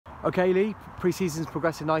Okay, Lee, pre-season's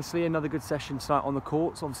progressing nicely. Another good session tonight on the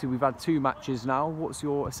courts. Obviously, we've had 2 matches now. What's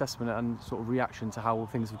your assessment and sort of reaction to how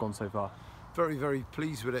things have gone so far? Very, very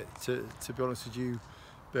pleased with it, to be honest with you,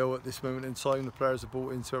 Bill. At this moment in time, the players have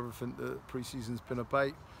bought into everything that pre-season's been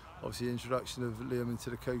about. Obviously, the introduction of Liam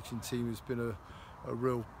into the coaching team has been a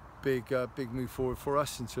real big move forward for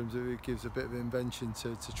us in terms of it gives a bit of invention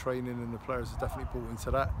to training, and the players have definitely bought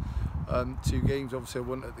into that. 2 games, obviously I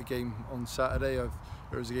wasn't at the game on Saturday.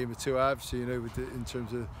 There was a game of 2 halves, so you know, in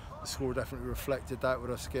terms of the score definitely reflected that,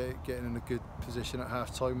 with us getting in a good position at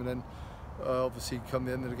half time, and then obviously come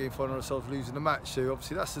the end of the game finding ourselves losing the match. So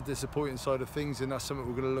obviously that's the disappointing side of things, and that's something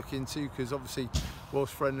we're going to look into, because obviously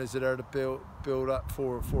whilst friendlies are there to build up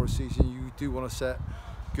for a season, you do want to set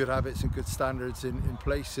good habits and good standards in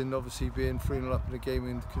place, and obviously being 3-0 up in a game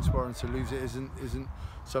and conspiring to lose it isn't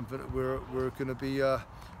something that we're going to be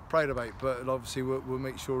proud about. But obviously we'll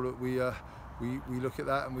make sure that we look at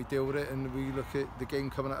that and we deal with it, and we look at the game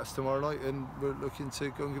coming at us tomorrow night, and we're looking to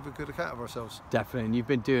go and give a good account of ourselves. Definitely, and you've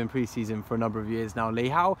been doing pre-season for a number of years now, Lee.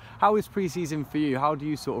 How is pre-season for you? How do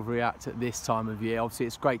you sort of react at this time of year? Obviously,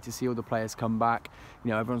 it's great to see all the players come back.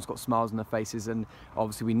 You know, everyone's got smiles on their faces, and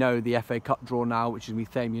obviously we know the FA Cup draw now, which is with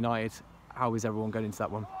Thame United. How is everyone going into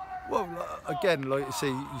that one? Well, again, like you say,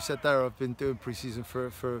 you said there, I've been doing pre-season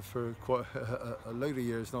for quite a load of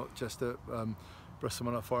years, not just at Bristol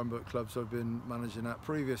Manor Farnborough clubs. I've been managing that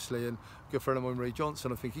previously, and a good friend of mine, Ray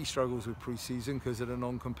Johnson, I think he struggles with pre-season because of the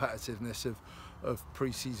non-competitiveness of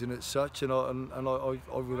pre-season as such, and I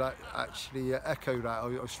would actually echo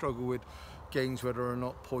that. I struggle with games whether or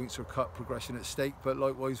not points or cup progression at stake, but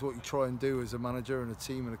likewise what you try and do as a manager and a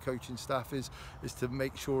team and a coaching staff is to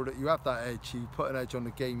make sure that you have that edge. You put an edge on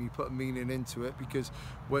the game, you put a meaning into it, because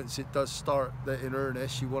once it does start in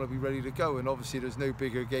earnest, you want to be ready to go. And obviously there's no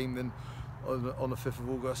bigger game than on the 5th of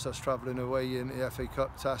August, us travelling away in the FA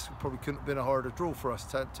Cup task. Probably couldn't have been a harder draw for us.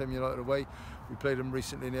 Thame United away, we played them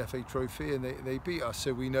recently in the FA Trophy, and they beat us,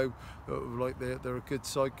 so we know like they're a good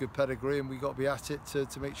side, good pedigree, and we got to be at it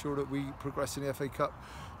to make sure that we progress in the FA Cup,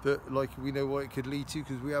 that like we know what it could lead to,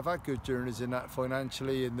 because we have had good journeys in that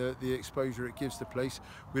financially, and the exposure it gives the place.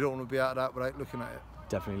 We don't want to be out of that without looking at it.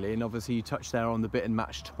 Definitely, and obviously you touched there on the Bitten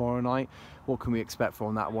match tomorrow night. What can we expect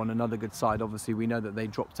from that one? Another good side. Obviously we know that they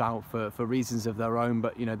dropped out for reasons of their own,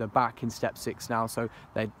 but you know, they're back in step 6 now, so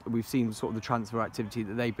we've seen sort of the transfer activity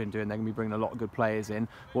that they've been doing. They're going to be bringing a lot of good players in.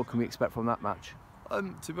 What can we expect from that match?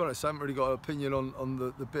 To be honest, I haven't really got an opinion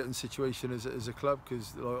on the Bitten situation as a club,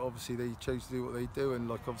 because like, obviously they chose to do what they do, and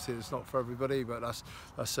like obviously it's not for everybody, but that's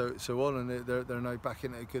so on, and they're now back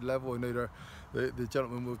in at a good level. I know the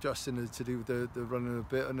gentleman with Justin to do with the running of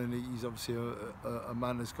Bitten, and he's obviously a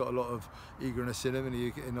man that's got a lot of eagerness in him,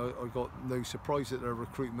 and I got no surprise that their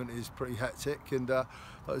recruitment is pretty hectic, and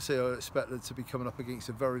like I say, I expect them to be coming up against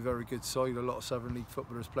a very, very good side. A lot of Southern League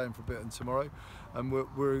footballers playing for Bitten tomorrow, and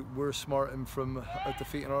we're smarting from a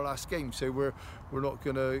defeat in our last game, so we're not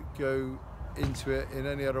going to go into it in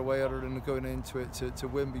any other way other than going into it to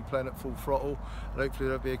win, be playing at full throttle, and hopefully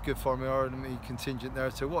there'll be a good Thame United contingent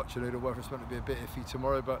there to watch. I know the weather's meant to be a bit iffy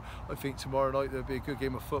tomorrow, but I think tomorrow night there'll be a good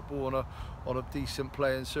game of football on a decent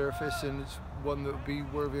playing surface, and it's one that will be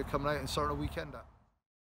worthy of coming out and starting a weekend at.